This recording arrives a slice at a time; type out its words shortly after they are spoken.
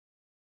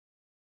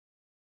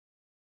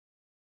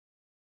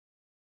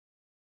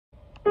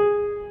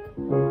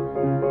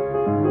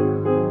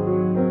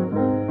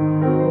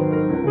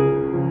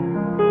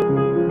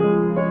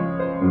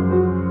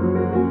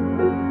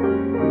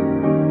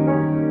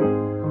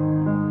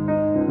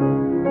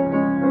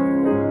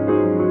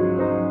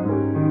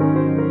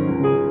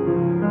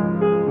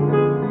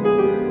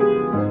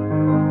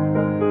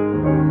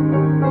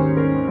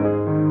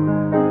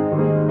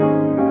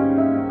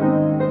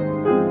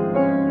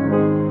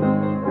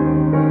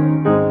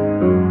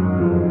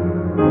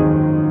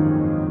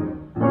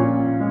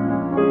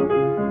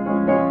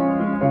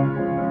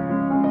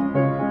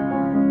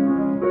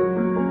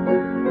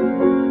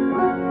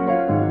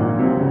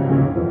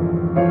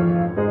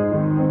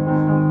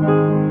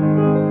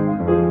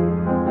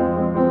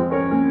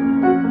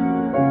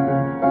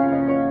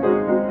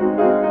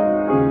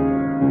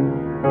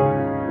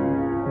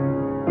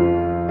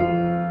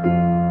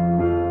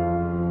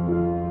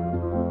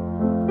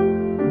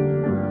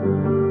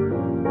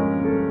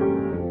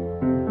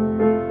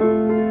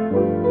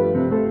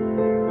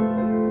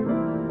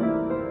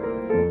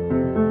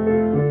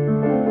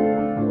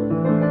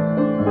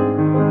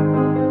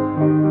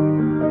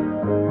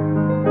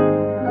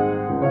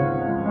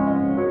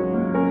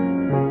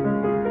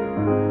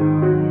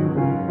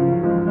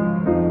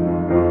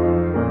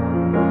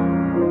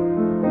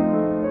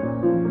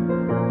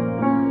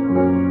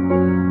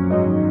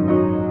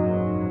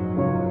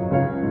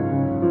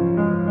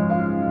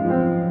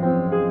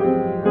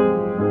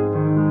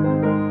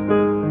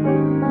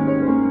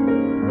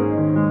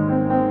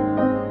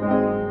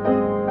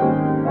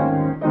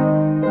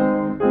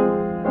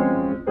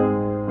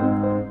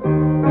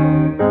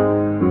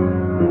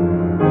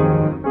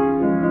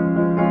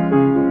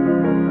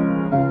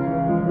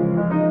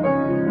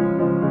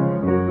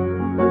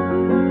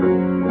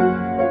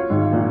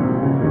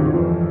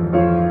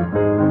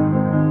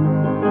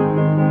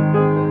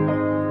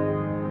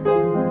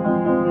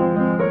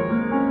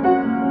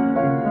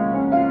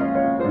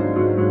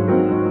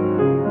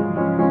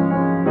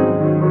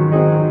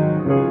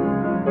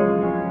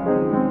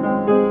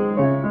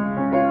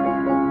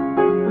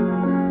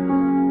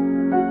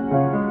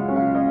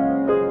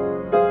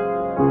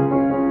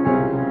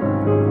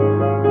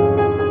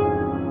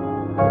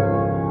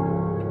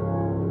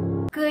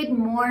Good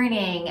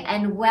morning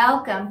and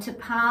welcome to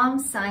Palm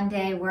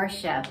Sunday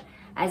worship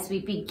as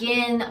we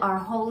begin our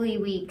Holy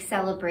Week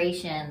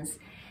celebrations.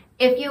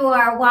 If you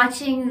are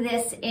watching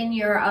this in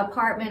your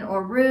apartment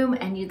or room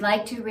and you'd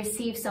like to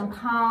receive some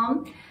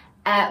palm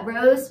at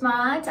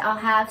Rosemont, I'll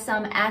have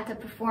some at the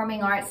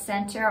Performing Arts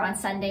Center on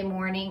Sunday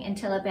morning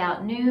until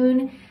about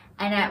noon.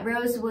 And at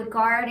Rosewood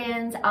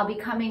Gardens, I'll be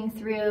coming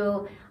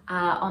through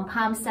on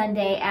Palm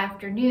Sunday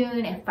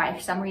afternoon. If by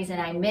some reason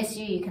I miss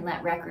you, you can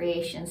let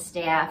recreation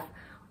staff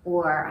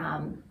or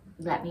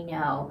let me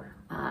know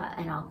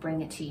and I'll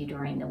bring it to you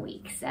during the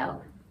week.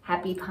 So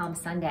happy Palm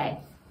Sunday.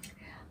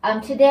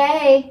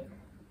 Today,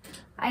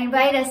 I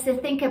invite us to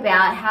think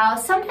about how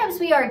sometimes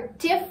we are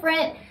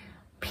different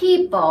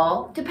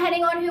people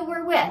depending on who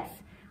we're with.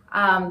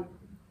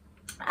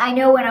 I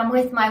know when I'm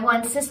with my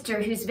one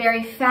sister who's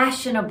very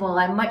fashionable,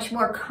 I'm much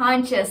more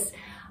conscious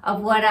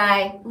of what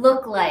I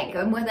look like.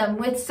 And when I'm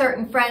with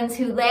certain friends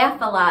who laugh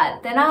a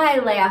lot, then I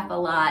laugh a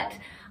lot.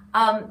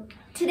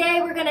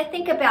 Today we're going to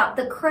think about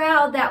the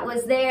crowd that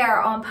was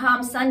there on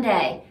Palm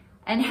Sunday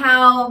and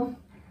how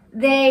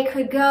they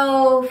could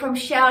go from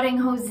shouting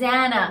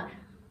Hosanna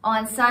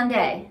on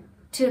Sunday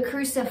to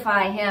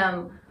crucify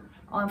him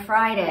on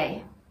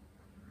Friday.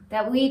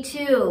 That we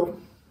too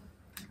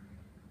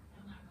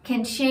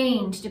can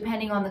change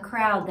depending on the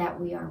crowd that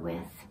we are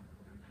with.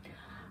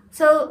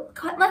 So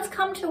let's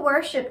come to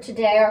worship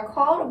today. Our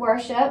call to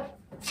worship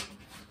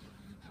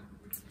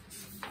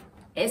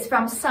is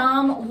from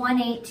Psalm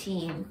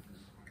 118.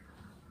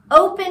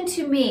 Open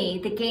to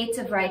me the gates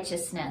of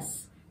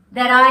righteousness,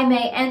 that I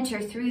may enter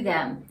through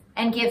them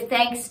and give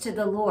thanks to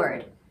the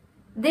Lord.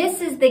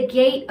 This is the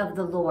gate of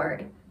the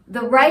Lord.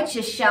 The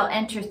righteous shall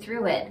enter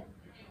through it.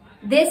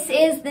 This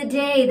is the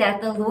day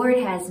that the Lord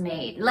has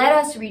made. Let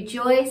us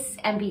rejoice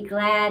and be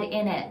glad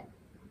in it.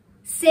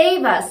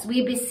 Save us,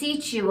 we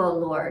beseech you, O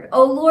Lord.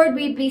 O Lord,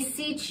 we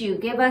beseech you,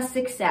 give us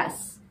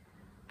success.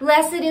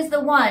 Blessed is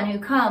the one who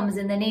comes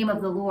in the name of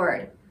the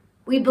Lord.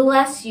 We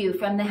bless you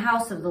from the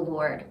house of the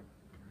Lord.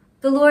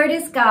 The Lord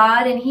is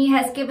God, and he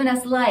has given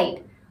us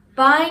light.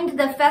 Bind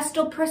the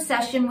festal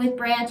procession with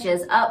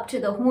branches up to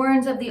the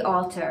horns of the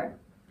altar.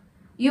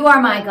 You are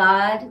my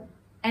God,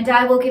 and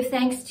I will give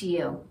thanks to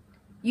you.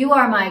 You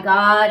are my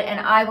God, and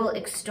I will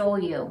extol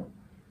you.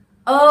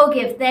 Oh,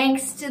 give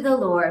thanks to the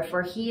Lord,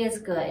 for he is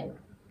good,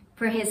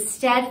 for his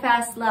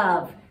steadfast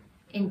love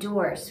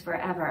endures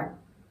forever.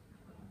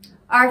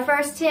 Our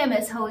first hymn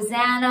is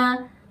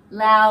Hosanna,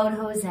 loud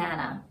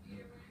Hosanna.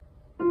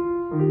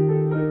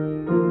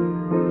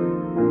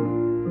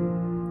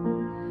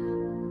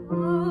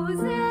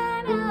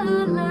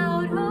 Hosanna,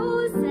 loud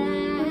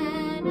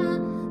Hosanna,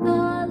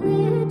 the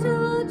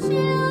little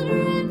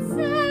children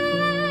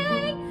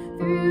sang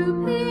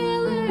through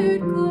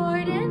pillared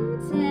court and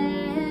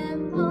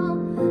temple,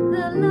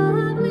 the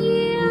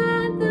lovely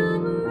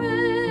anthem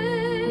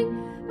rang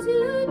to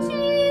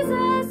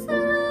Jesus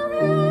who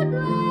had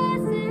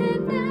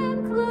blessed them,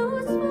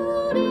 close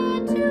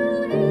folded to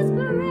his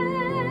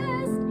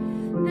breast.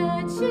 The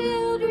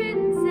children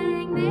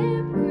sang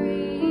their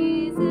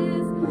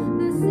praises,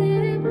 the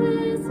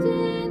simplest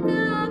and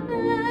the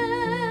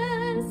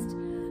best.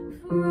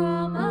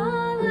 From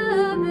all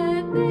of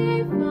it they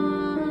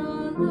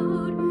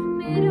followed,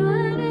 mid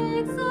an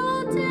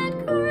exalted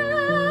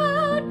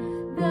crowd,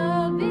 the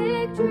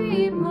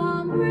victory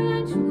palm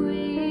branch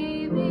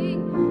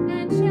waving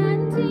and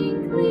chanting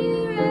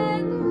clear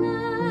and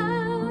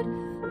loud.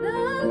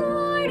 The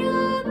Lord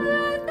of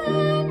earth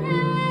and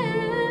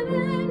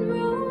heaven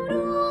rode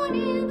on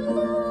in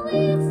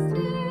lowly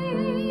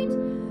state,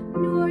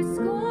 nor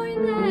scorn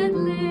that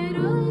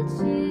little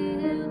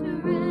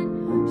children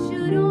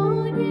should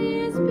on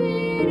his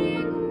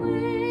bidding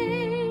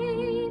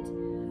wait.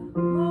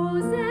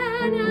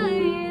 Hosanna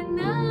in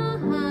the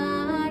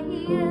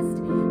highest,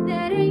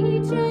 that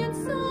ancient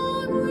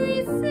song we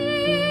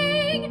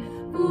sing,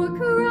 for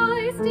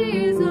Christ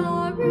is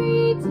our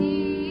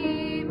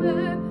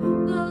Redeemer,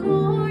 the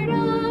Lord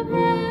of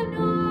heaven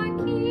our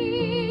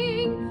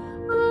King.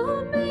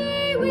 Oh,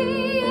 may we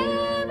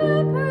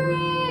ever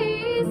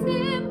praise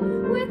him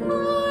with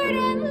heart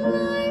and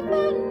life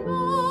and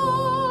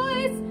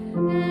voice,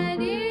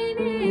 and in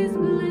his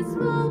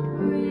blissful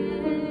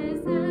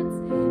presence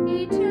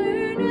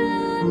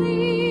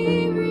eternally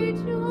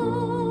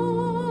rejoice.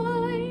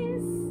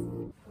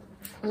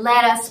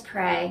 Let us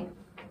pray.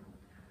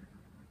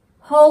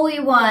 Holy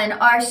One,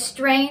 our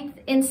strength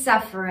in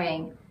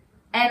suffering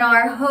and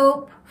our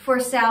hope for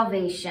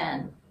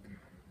salvation,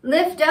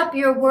 lift up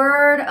your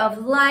word of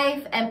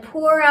life and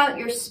pour out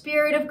your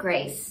spirit of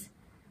grace,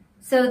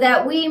 so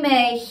that we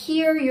may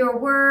hear your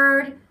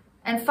word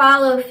and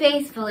follow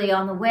faithfully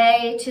on the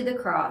way to the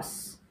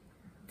cross.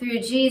 Through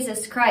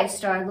Jesus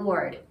Christ our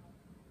Lord.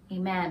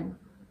 Amen.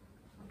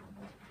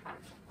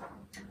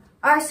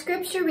 Our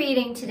scripture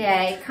reading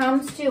today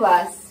comes to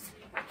us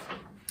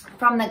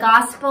from the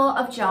Gospel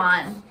of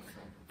John,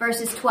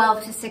 verses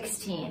 12 to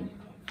 16.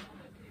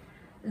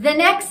 The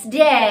next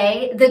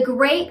day, the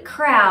great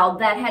crowd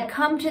that had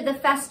come to the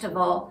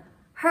festival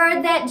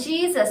heard that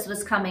Jesus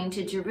was coming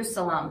to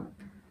Jerusalem.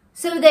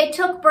 So they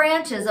took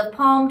branches of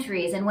palm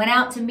trees and went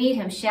out to meet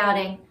him,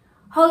 shouting,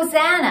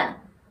 "Hosanna!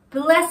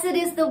 Blessed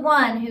is the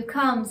one who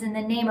comes in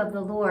the name of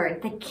the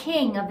Lord, the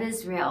King of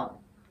Israel."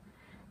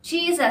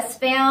 Jesus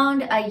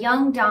found a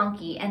young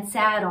donkey and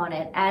sat on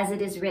it, as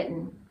it is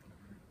written,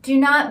 "Do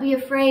not be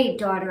afraid,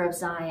 daughter of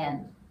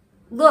Zion.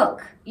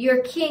 Look,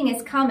 your king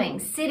is coming,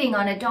 sitting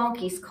on a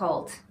donkey's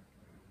colt."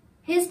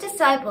 His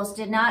disciples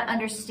did not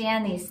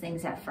understand these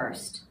things at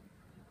first,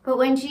 but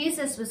when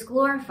Jesus was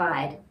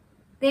glorified,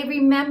 they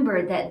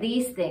remembered that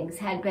these things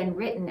had been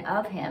written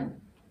of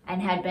him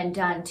and had been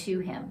done to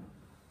him.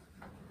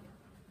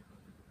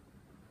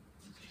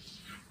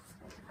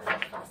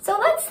 So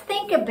let's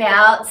think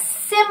about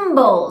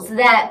symbols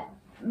that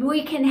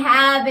we can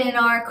have in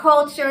our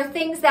culture,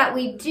 things that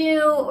we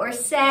do or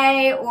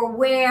say or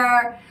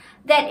wear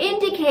that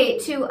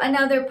indicate to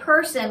another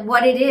person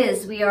what it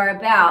is we are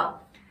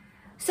about.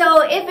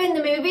 So if in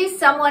the movies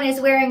someone is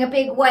wearing a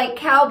big white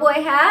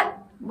cowboy hat,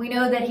 we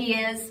know that he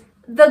is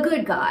the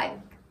good guy.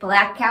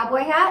 Black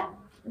cowboy hat,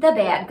 the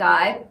bad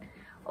guy.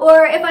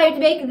 Or if I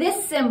make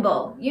this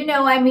symbol,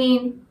 I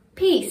mean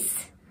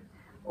peace.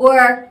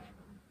 Or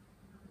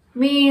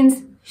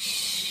means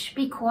shh,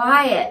 be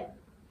quiet.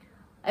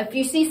 If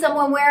you see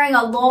someone wearing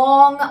a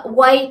long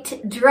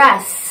white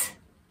dress,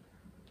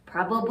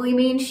 probably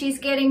means she's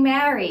getting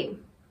married.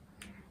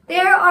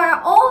 There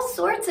are all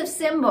sorts of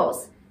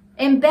symbols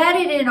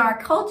embedded in our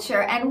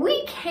culture, and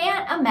we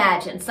can't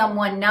imagine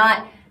someone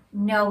not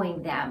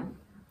knowing them.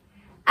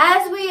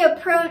 As we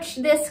approach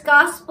this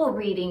gospel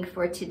reading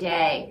for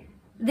today,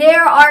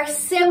 there are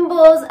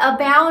symbols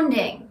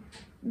abounding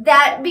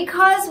that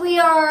because we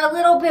are a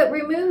little bit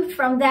removed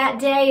from that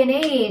day and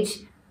age,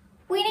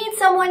 we need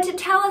someone to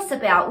tell us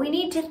about, we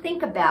need to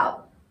think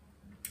about.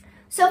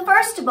 So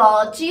first of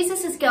all,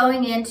 Jesus is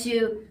going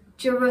into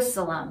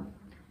Jerusalem.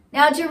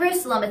 Now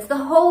Jerusalem, it's the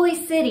holy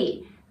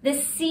city, the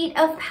seat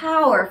of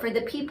power for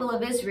the people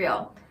of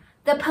Israel,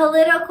 the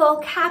political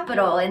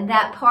capital in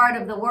that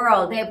part of the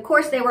world. Of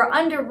course, they were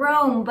under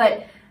Rome,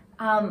 but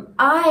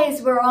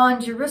eyes were on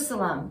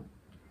Jerusalem.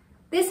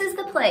 This is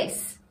the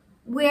place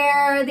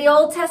where the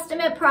Old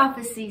Testament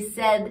prophecy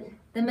said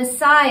the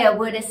Messiah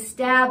would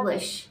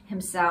establish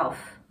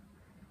himself.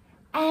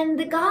 And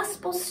the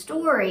gospel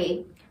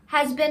story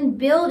has been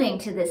building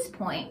to this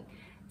point.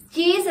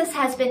 Jesus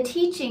has been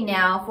teaching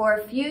now for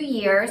a few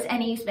years,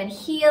 and he's been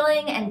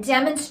healing and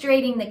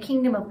demonstrating the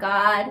kingdom of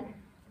God,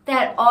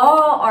 that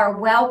all are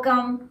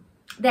welcome,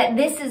 that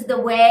this is the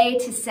way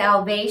to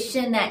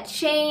salvation, that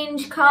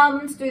change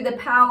comes through the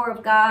power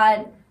of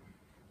God,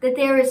 that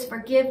there is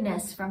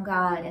forgiveness from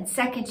God and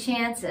second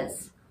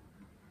chances.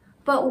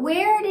 But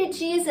where did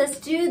Jesus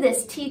do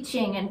this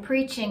teaching and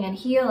preaching and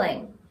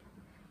healing?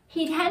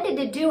 He tended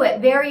to do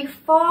it very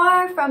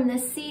far from the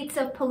seats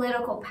of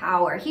political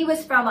power. He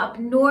was from up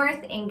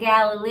north in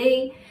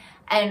Galilee,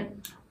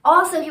 and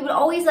also he would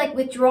always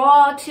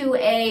withdraw to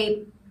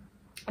a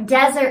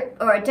desert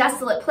or a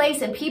desolate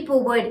place, and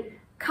people would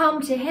come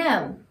to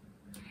him.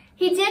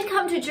 He did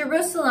come to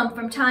Jerusalem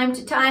from time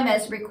to time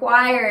as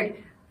required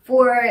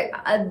for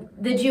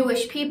the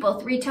Jewish people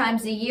 3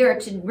 times a year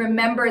to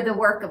remember the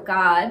work of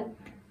God.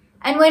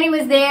 And when he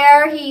was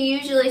there, he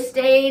usually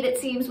stayed, it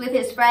seems, with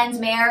his friends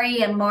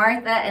Mary and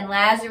Martha and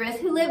Lazarus,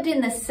 who lived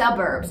in the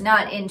suburbs,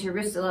 not in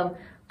Jerusalem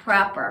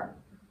proper.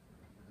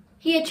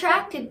 He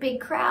attracted big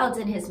crowds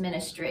in his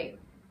ministry,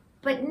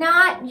 but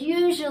not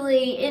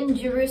usually in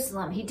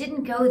Jerusalem. He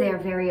didn't go there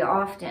very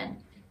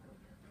often.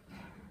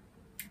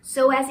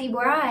 So as he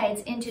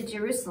rides into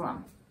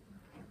Jerusalem,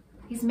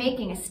 he's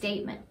making a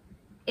statement.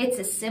 It's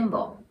a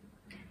symbol.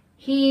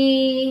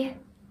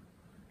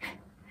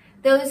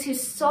 Those who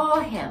saw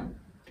him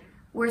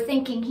were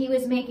thinking he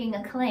was making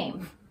a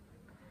claim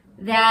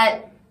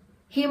that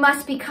he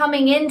must be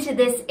coming into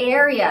this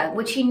area,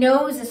 which he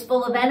knows is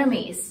full of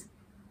enemies,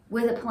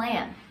 with a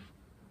plan,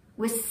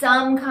 with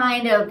some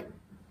kind of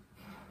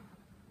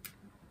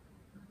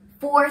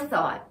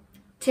forethought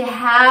to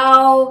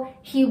how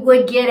he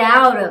would get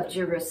out of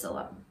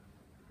Jerusalem.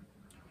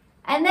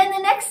 And then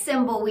the next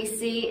symbol we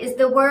see is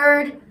the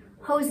word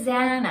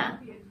Hosanna,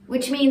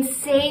 which means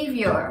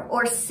Savior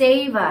or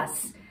save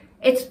us.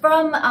 It's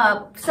from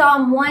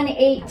Psalm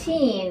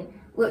 118,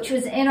 which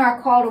was in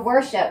our call to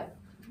worship.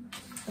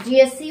 Do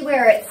you see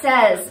where it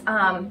says,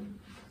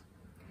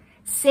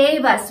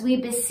 save us, we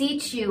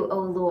beseech you, O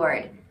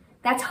Lord.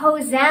 That's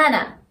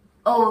Hosanna,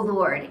 O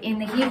Lord, in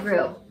the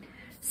Hebrew.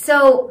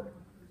 So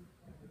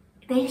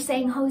they're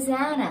saying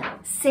Hosanna,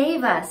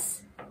 save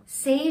us,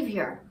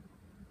 Savior.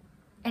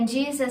 And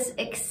Jesus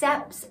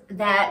accepts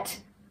that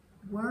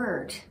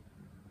word.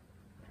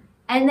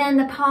 And then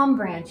the palm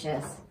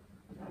branches.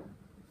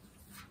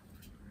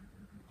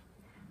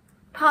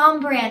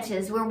 Palm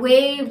branches were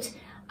waved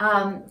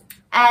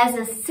as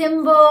a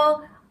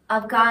symbol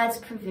of God's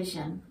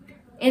provision.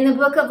 In the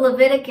book of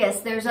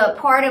Leviticus, there's a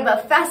part of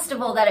a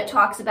festival that it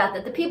talks about,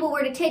 that the people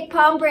were to take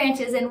palm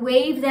branches and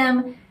wave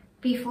them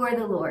before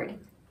the Lord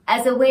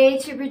as a way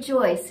to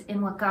rejoice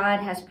in what God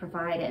has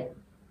provided.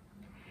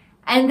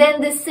 And then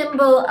the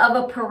symbol of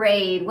a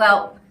parade.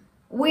 Well,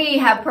 We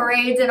have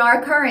parades in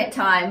our current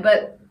time,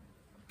 but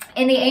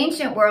in the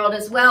ancient world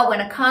as well, when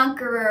a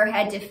conqueror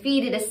had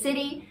defeated a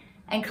city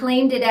and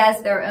claimed it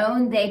as their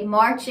own, they'd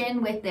march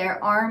in with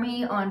their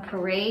army on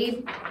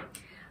parade.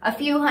 A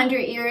few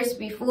hundred years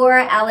before,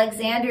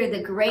 Alexander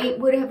the Great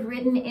would have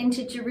ridden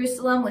into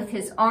Jerusalem with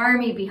his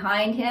army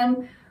behind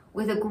him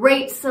with a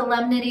great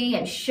solemnity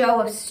and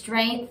show of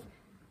strength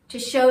to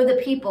show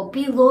the people,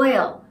 be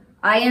loyal,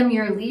 I am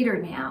your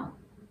leader now.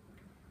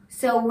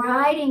 So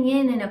riding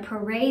in a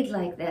parade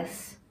like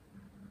this,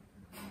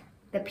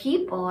 the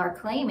people are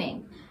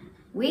claiming,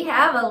 we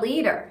have a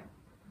leader,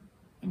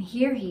 and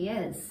here he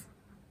is.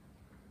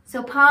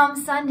 So Palm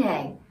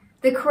Sunday,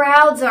 the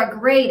crowds are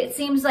great. It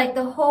seems like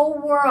the whole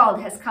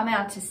world has come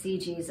out to see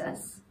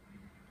Jesus.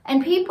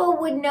 And people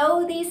would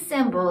know these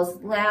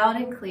symbols loud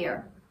and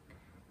clear,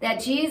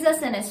 that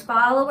Jesus and his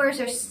followers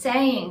are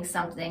saying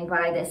something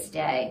by this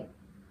day,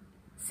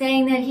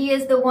 saying that he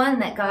is the one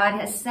that God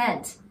has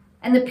sent.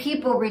 And the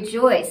people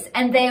rejoice,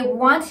 and they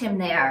want him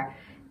there.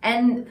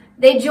 And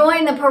they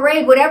join the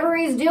parade. Whatever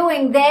he's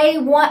doing, they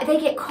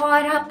get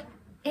caught up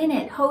in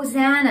it.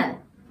 Hosanna.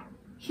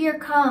 Here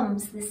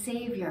comes the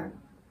Savior.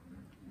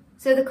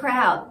 So the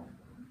crowd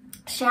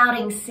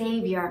shouting,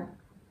 Savior.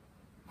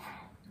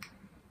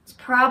 It's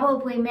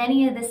probably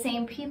many of the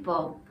same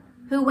people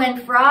who,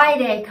 when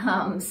Friday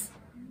comes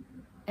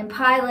and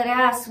Pilate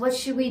asks, what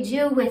should we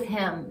do with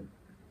him?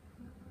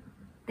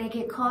 They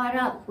get caught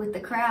up with the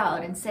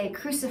crowd and say,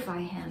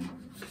 crucify him,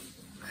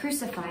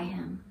 crucify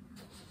him.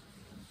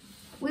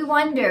 We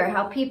wonder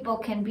how people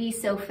can be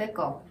so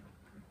fickle.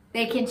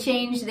 They can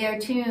change their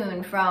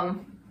tune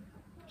from,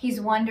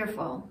 he's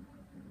wonderful,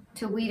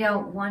 to we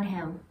don't want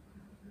him.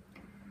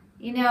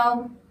 You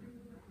know,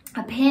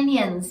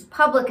 opinions,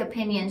 public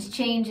opinions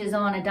changes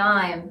on a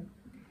dime.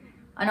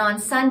 And on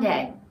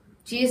Sunday,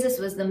 Jesus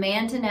was the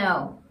man to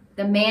know,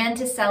 the man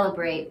to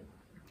celebrate.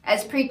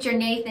 As preacher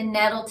Nathan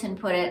Nettleton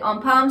put it,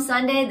 on Palm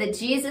Sunday, the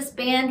Jesus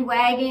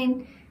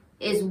bandwagon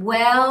is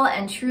well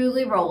and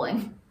truly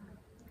rolling,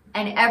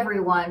 and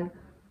everyone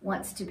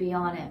wants to be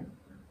on it.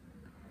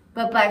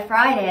 But by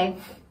Friday,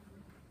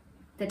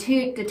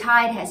 the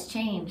tide has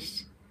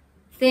changed.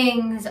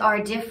 Things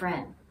are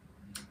different.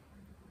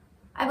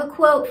 I have a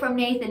quote from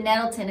Nathan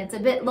Nettleton. It's a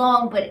bit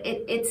long, but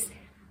it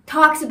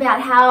talks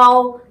about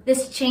how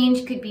this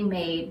change could be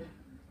made.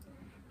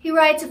 He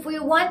writes, if we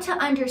want to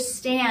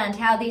understand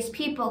how these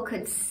people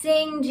could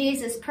sing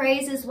Jesus'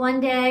 praises one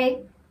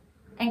day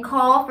and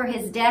call for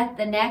his death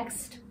the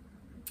next,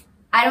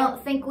 I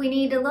don't think we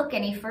need to look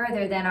any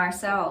further than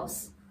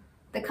ourselves,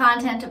 the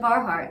content of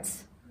our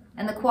hearts,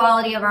 and the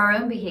quality of our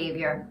own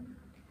behavior.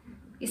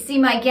 You see,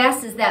 my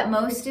guess is that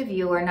most of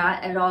you are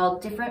not at all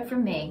different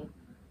from me,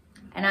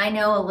 and I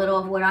know a little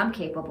of what I'm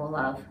capable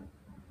of.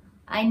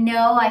 I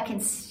know I can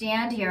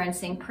stand here and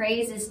sing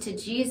praises to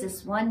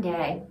Jesus one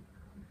day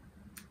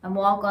and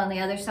walk on the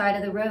other side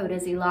of the road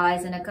as he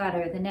lies in a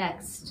gutter the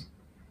next.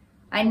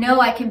 I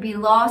know I can be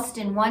lost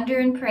in wonder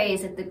and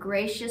praise at the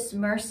gracious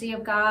mercy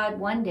of God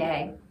one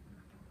day,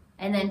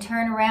 and then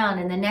turn around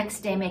and the next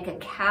day make a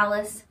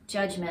callous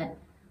judgment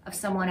of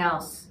someone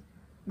else,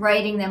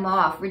 writing them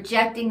off,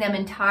 rejecting them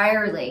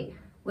entirely,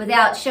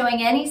 without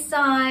showing any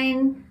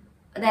sign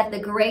that the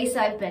grace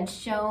I've been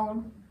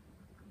shown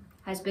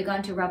has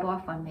begun to rub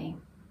off on me.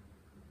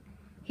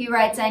 He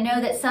writes, I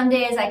know that some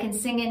days I can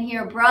sing in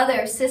here,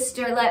 brother,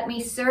 sister, let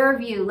me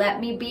serve you,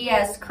 let me be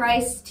as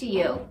Christ to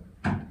you,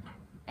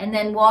 and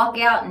then walk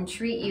out and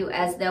treat you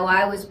as though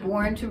I was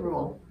born to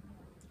rule,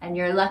 and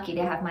you're lucky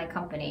to have my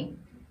company.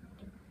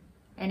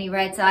 And he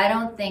writes, I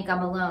don't think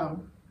I'm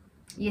alone.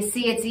 You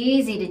see, it's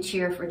easy to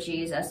cheer for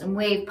Jesus and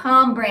wave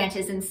palm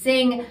branches and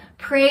sing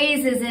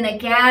praises in a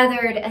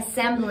gathered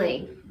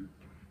assembly.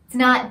 It's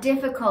not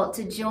difficult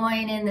to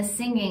join in the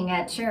singing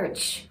at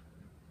church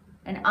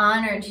and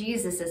honor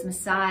Jesus as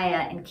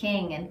Messiah and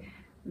King and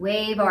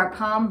wave our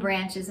palm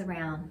branches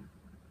around.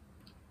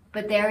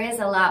 But there is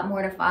a lot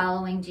more to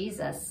following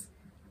Jesus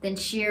than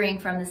cheering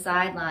from the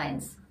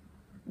sidelines.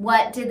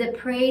 What do the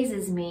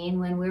praises mean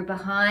when we're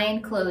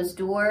behind closed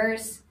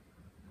doors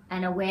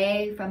and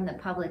away from the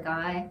public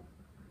eye?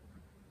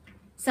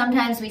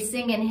 Sometimes we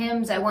sing in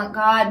hymns, I want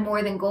God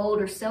more than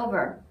gold or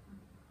silver.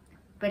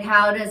 But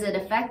how does it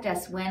affect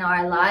us when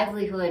our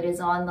livelihood is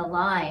on the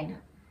line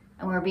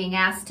and we're being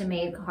asked to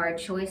make hard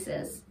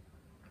choices?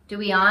 Do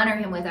we honor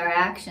him with our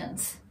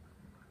actions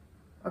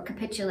or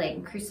capitulate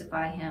and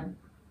crucify him?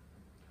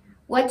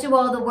 What do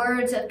all the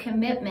words of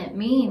commitment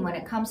mean when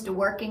it comes to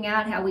working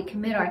out how we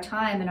commit our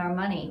time and our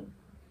money?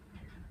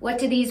 What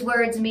do these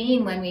words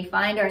mean when we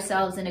find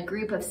ourselves in a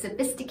group of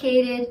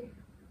sophisticated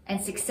and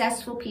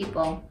successful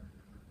people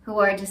who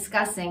are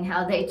discussing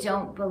how they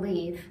don't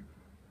believe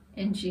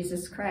in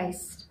Jesus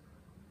Christ?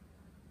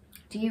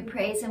 Do you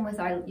praise him with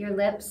your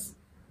lips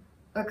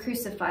or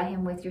crucify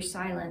him with your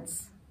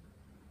silence?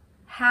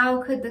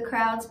 How could the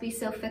crowds be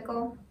so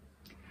fickle?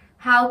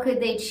 How could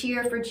they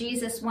cheer for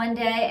Jesus one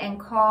day and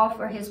call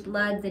for his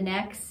blood the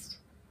next?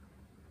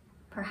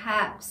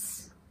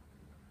 Perhaps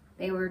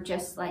they were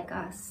just like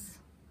us.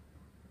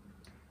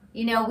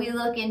 You know, we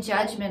look in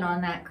judgment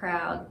on that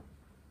crowd,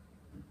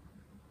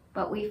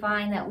 but we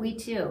find that we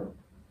too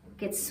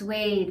get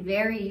swayed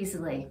very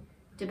easily,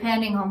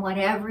 depending on what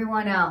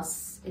everyone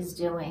else is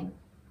doing.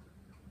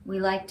 We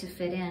like to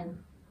fit in.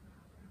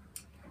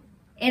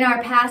 In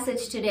our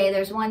passage today,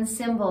 there's one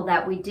symbol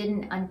that we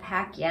didn't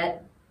unpack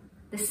yet,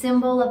 the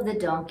symbol of the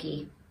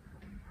donkey.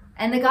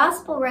 And the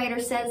gospel writer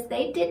says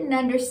they didn't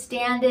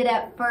understand it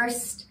at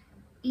first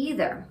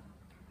either,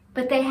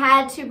 but they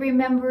had to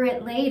remember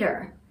it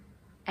later.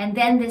 And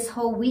then this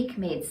whole week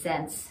made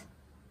sense.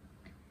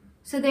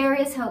 So there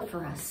is hope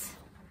for us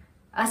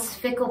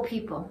fickle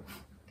people,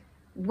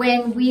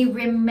 when we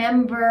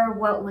remember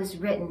what was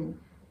written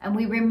and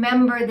we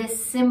remember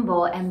this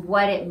symbol and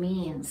what it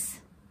means.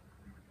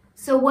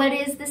 So what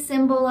is the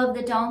symbol of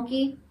the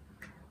donkey?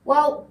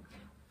 Well,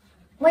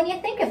 when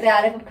you think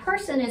about it, if a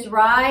person is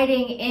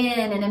riding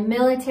in a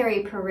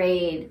military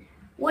parade,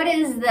 what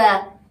is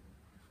the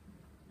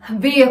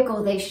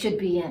vehicle they should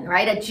be in,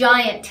 right? A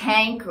giant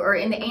tank, or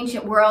in the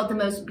ancient world, the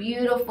most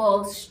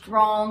beautiful,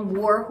 strong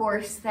war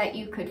horse that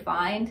you could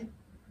find.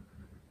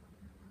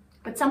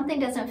 But something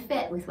doesn't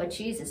fit with what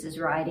Jesus is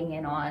riding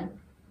in on.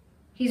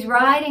 He's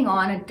riding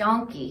on a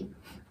donkey.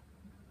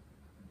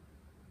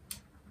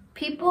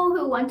 People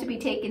who want to be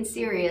taken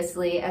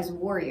seriously as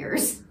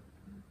warriors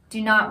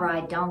do not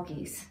ride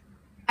donkeys.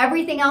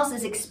 Everything else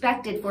is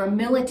expected for a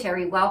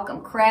military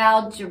welcome.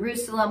 Crowd,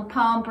 Jerusalem,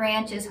 palm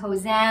branches,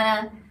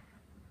 Hosanna.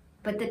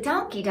 But the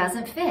donkey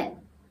doesn't fit.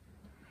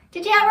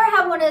 Did you ever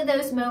have one of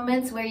those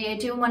moments where you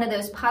do one of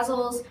those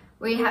puzzles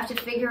where you have to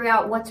figure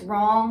out what's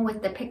wrong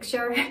with the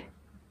picture?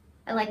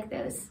 I like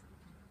those.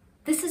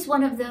 This is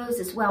one of those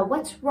as well.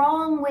 What's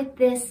wrong with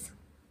this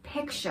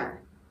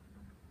picture?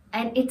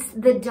 And it's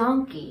the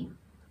donkey.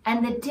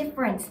 And the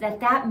difference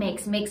that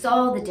makes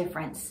all the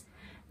difference.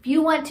 If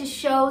you want to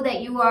show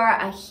that you are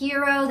a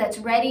hero that's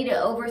ready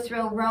to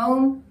overthrow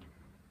Rome,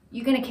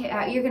 you're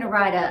gonna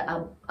ride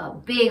a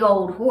big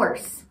old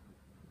horse.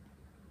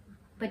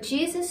 But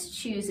Jesus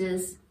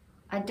chooses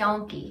a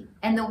donkey.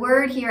 And the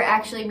word here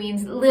actually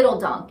means little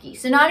donkey.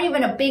 So not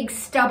even a big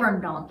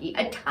stubborn donkey,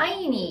 a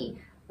tiny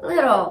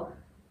little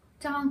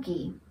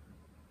donkey.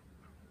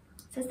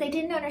 It says they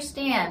didn't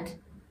understand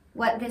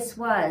what this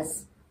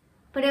was,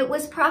 but it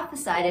was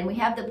prophesied, and we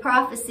have the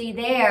prophecy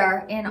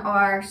there in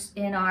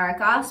our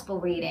gospel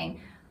reading.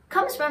 It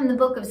comes from the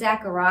book of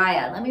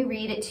Zechariah. Let me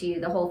read it to you,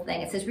 the whole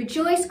thing. It says,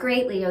 "Rejoice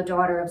greatly, O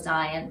daughter of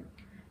Zion.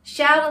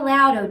 Shout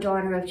aloud, O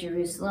daughter of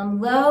Jerusalem.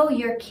 Lo,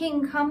 your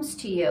king comes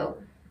to you.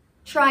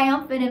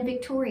 Triumphant and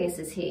victorious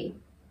is he,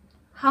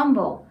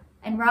 humble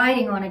and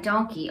riding on a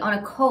donkey, on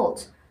a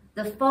colt,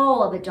 the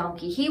foal of a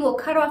donkey. He will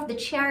cut off the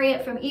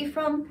chariot from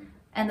Ephraim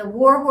and the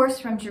war horse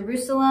from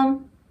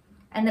Jerusalem.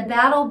 And the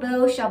battle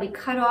bow shall be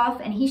cut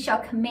off, and he shall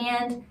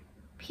command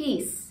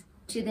peace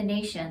to the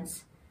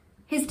nations.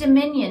 His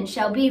dominion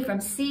shall be from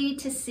sea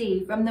to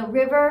sea, from the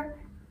river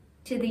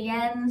to the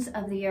ends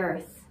of the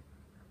earth."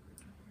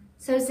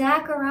 So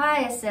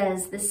Zechariah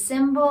says the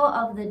symbol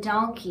of the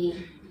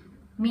donkey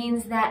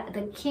means that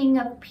the King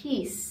of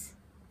Peace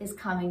is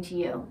coming to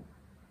you,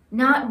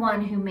 not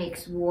one who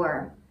makes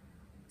war.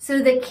 So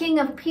the King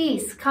of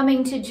Peace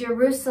coming to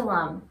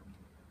Jerusalem.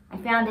 I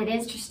found it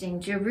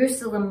interesting.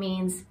 Jerusalem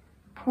means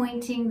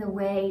pointing the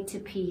way to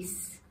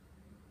peace.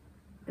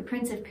 The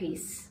Prince of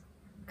Peace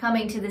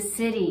coming to the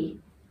city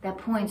that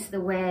points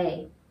the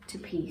way to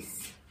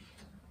peace.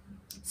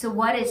 So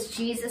what is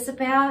Jesus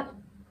about?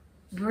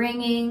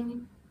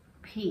 Bringing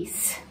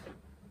peace.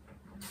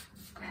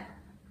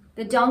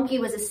 The donkey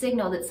was a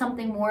signal that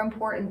something more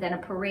important than a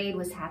parade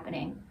was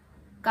happening.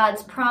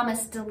 God's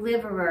promised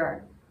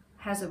deliverer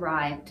has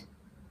arrived.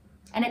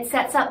 And it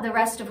sets up the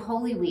rest of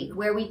Holy Week,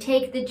 where we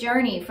take the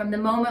journey from the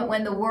moment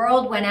when the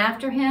world went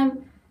after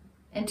him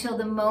until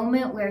the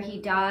moment where he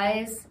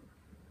dies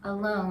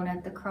alone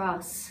at the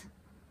cross,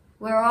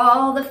 where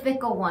all the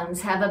fickle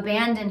ones have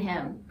abandoned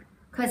him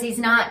because he's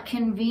not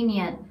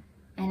convenient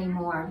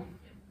anymore,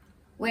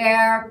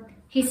 where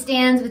he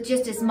stands with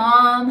just his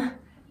mom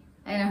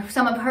and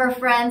some of her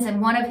friends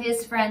and one of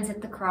his friends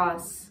at the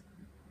cross.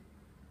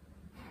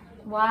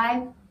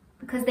 Why?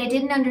 Because they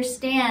didn't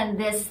understand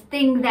this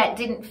thing that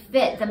didn't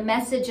fit, the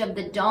message of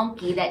the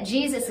donkey, that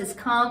Jesus has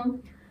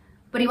come,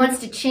 but he wants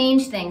to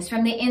change things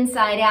from the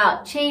inside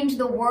out, change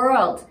the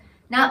world,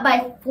 not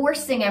by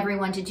forcing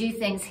everyone to do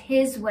things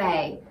his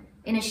way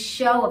in a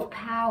show of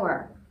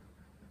power,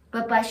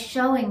 but by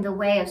showing the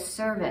way of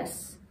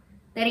service,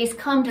 that he's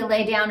come to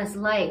lay down his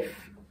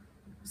life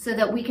so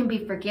that we can be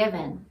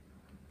forgiven.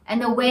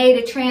 And the way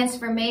to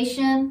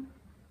transformation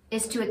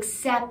is to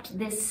accept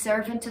this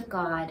servant of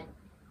God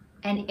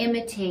and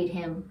imitate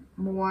him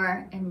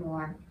more and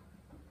more.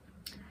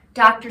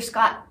 Dr.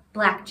 Scott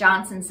Black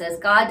Johnson says,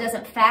 God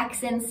doesn't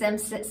fax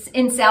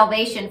in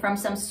salvation from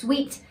some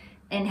suite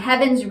in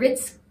heaven's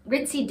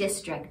ritzy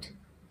district.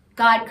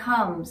 God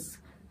comes.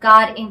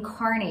 God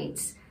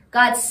incarnates.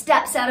 God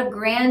steps out of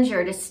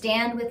grandeur to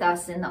stand with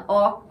us in the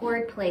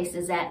awkward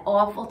places at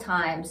awful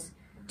times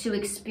to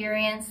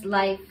experience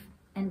life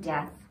and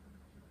death.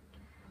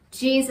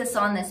 Jesus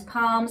on this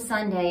Palm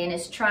Sunday in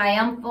his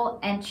triumphal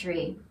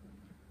entry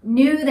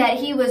knew that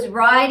he was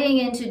riding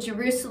into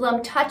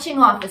Jerusalem, touching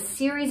off a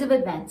series of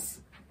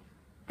events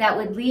that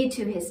would lead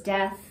to his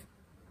death,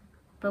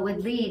 but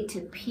would lead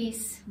to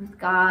peace with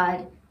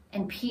God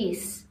and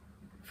peace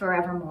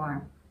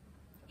forevermore.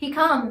 He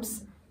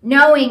comes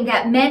knowing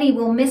that many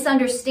will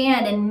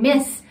misunderstand and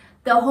miss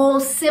the whole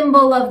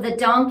symbol of the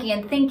donkey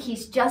and think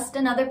he's just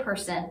another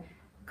person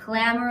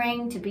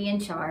clamoring to be in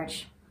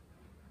charge,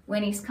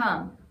 when he's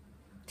come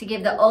to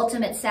give the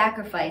ultimate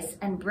sacrifice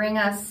and bring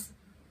us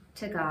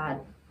to God.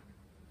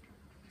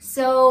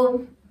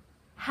 So,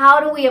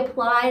 how do we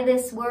apply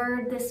this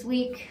word this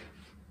week?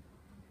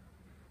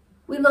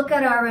 We look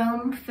at our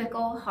own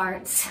fickle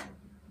hearts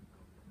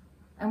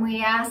and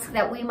we ask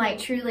that we might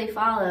truly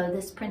follow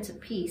this Prince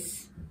of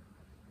Peace,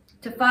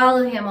 to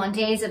follow him on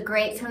days of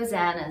great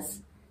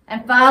hosannas,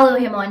 and follow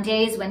him on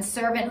days when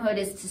servanthood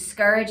is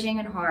discouraging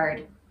and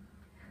hard.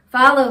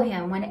 Follow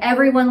him when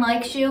everyone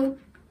likes you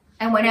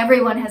and when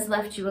everyone has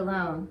left you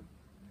alone.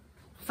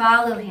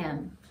 Follow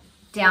him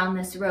down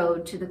this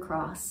road to the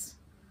cross.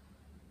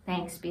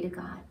 Thanks be to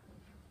God.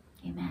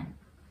 Amen.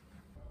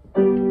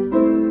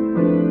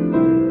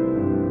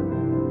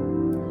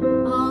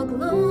 All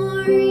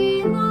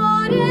glory,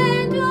 Lord,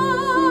 and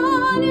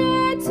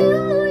honor to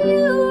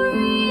you,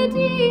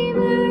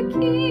 Redeemer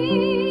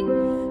King,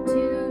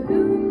 to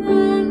whom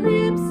the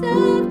lips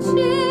of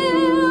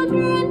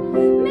children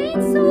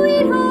made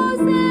sweet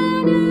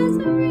hosannas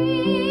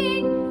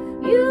ring.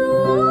 You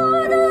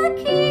are the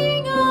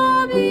King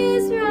of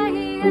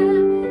Israel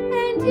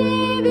and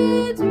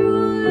David's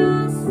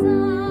royal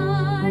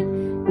Son.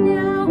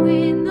 Now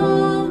in the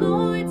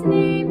Lord's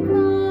name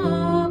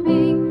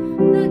coming,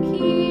 the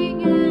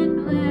King and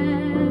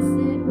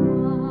blessed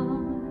One.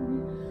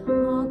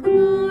 All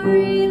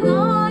glory,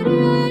 Lord,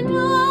 and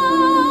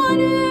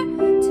honor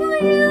to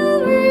you,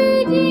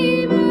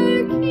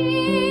 Redeemer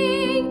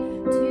King,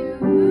 to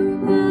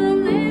whom the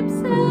lips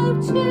of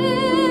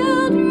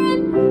children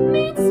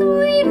made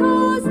sweet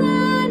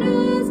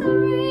hosannas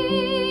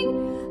ring.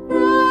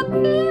 The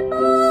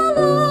people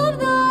of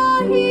the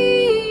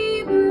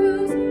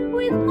Hebrews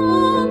with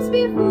palms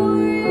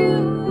before you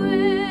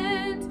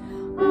went,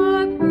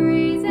 our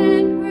praise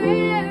and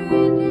prayer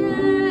and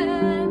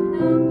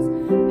anthems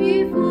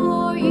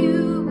before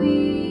you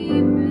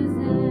we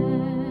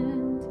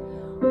present.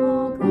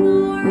 All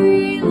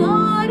glory,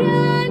 Lord,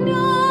 and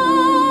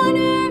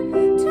honor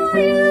to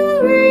you,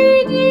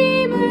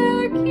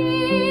 Redeemer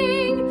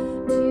King,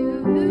 to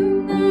whom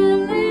the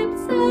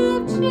lips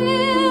of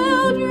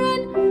children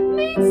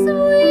made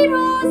sweet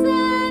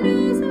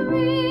hosannas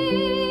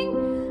ring.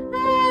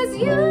 As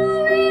you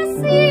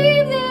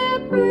receive their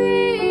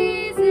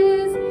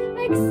praises,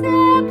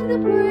 accept the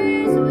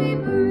praise we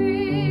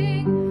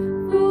bring.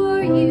 For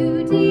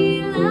you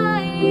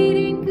delight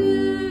in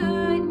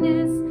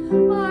goodness,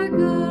 our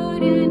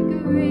good and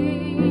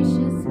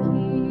gracious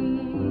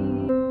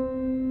King.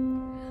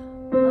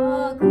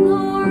 All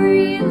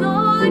glory,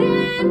 Lord,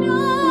 and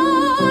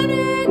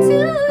honor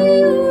to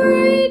you,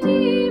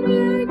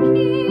 Redeemer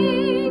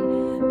King,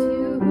 to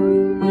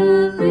whom the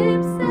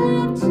lips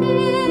of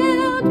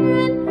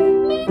children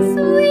made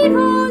sweet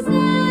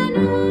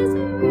hosannas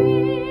ring.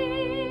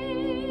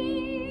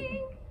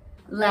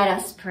 Let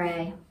us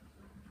pray.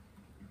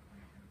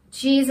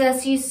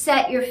 Jesus, you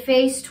set your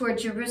face toward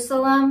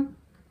Jerusalem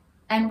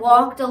and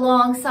walked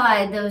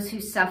alongside those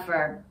who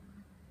suffer.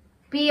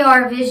 Be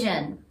our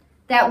vision,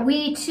 that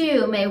we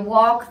too may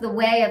walk the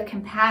way of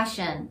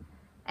compassion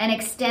and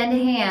extend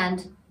a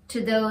hand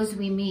to those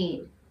we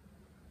meet.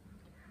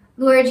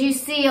 Lord, you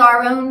see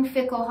our own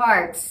fickle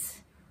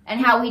hearts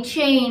and how we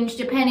change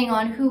depending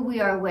on who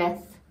we are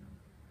with.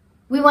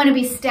 We want to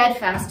be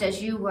steadfast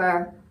as you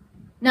were,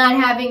 not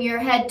having your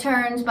head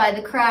turned by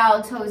the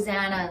crowd's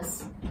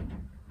hosannas,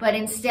 but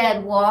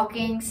instead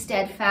walking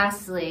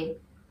steadfastly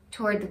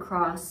toward the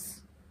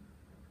cross.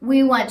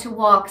 We want to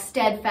walk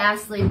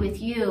steadfastly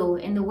with you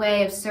in the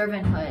way of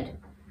servanthood.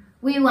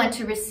 We want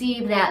to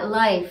receive that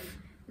life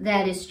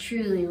that is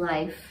truly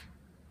life.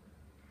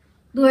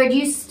 Lord,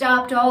 you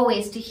stopped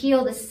always to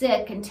heal the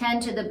sick and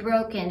tend to the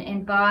broken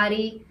in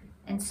body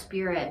and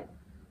spirit.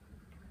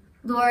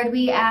 Lord,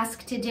 we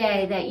ask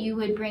today that you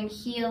would bring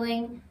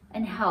healing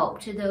and help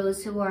to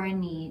those who are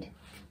in need.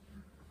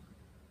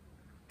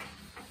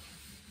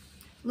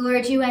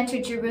 Lord, you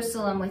entered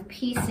Jerusalem with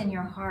peace in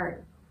your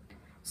heart.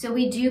 So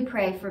we do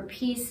pray for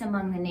peace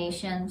among the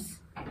nations,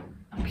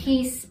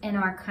 peace in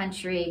our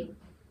country,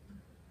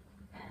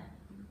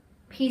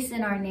 peace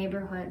in our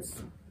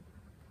neighborhoods,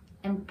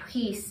 and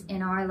peace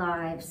in our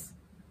lives.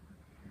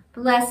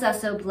 Bless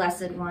us, O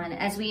Blessed One,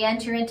 as we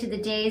enter into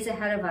the days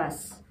ahead of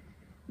us.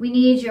 We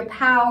need your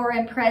power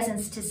and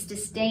presence to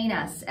sustain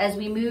us as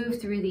we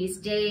move through these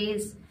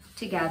days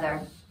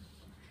together.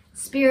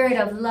 Spirit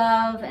of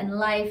love and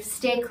life,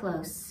 stay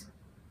close.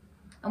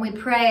 And we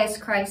pray as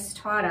Christ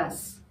taught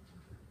us,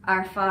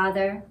 Our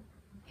Father,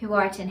 who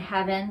art in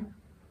heaven,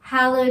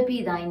 hallowed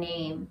be thy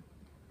name.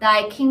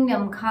 Thy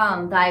kingdom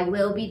come, thy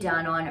will be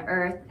done on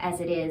earth as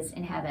it is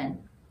in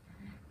heaven.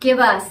 Give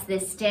us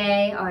this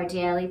day our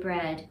daily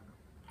bread,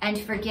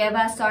 and forgive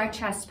us our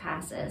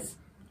trespasses,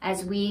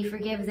 as we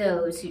forgive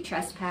those who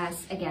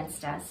trespass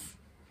against us.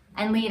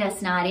 And lead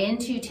us not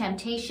into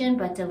temptation,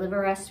 but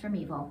deliver us from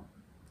evil.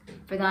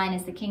 For thine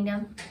is the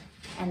kingdom,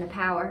 and the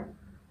power,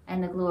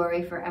 and the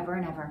glory forever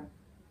and ever.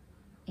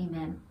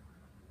 Amen.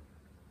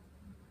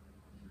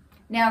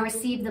 Now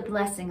receive the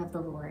blessing of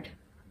the Lord.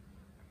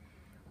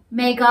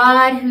 May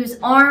God, whose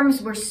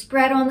arms were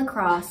spread on the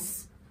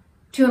cross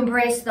to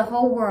embrace the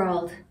whole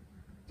world,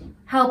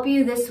 help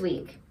you this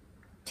week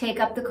take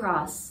up the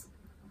cross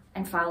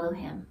and follow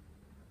him.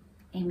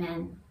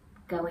 Amen.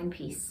 Go in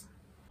peace.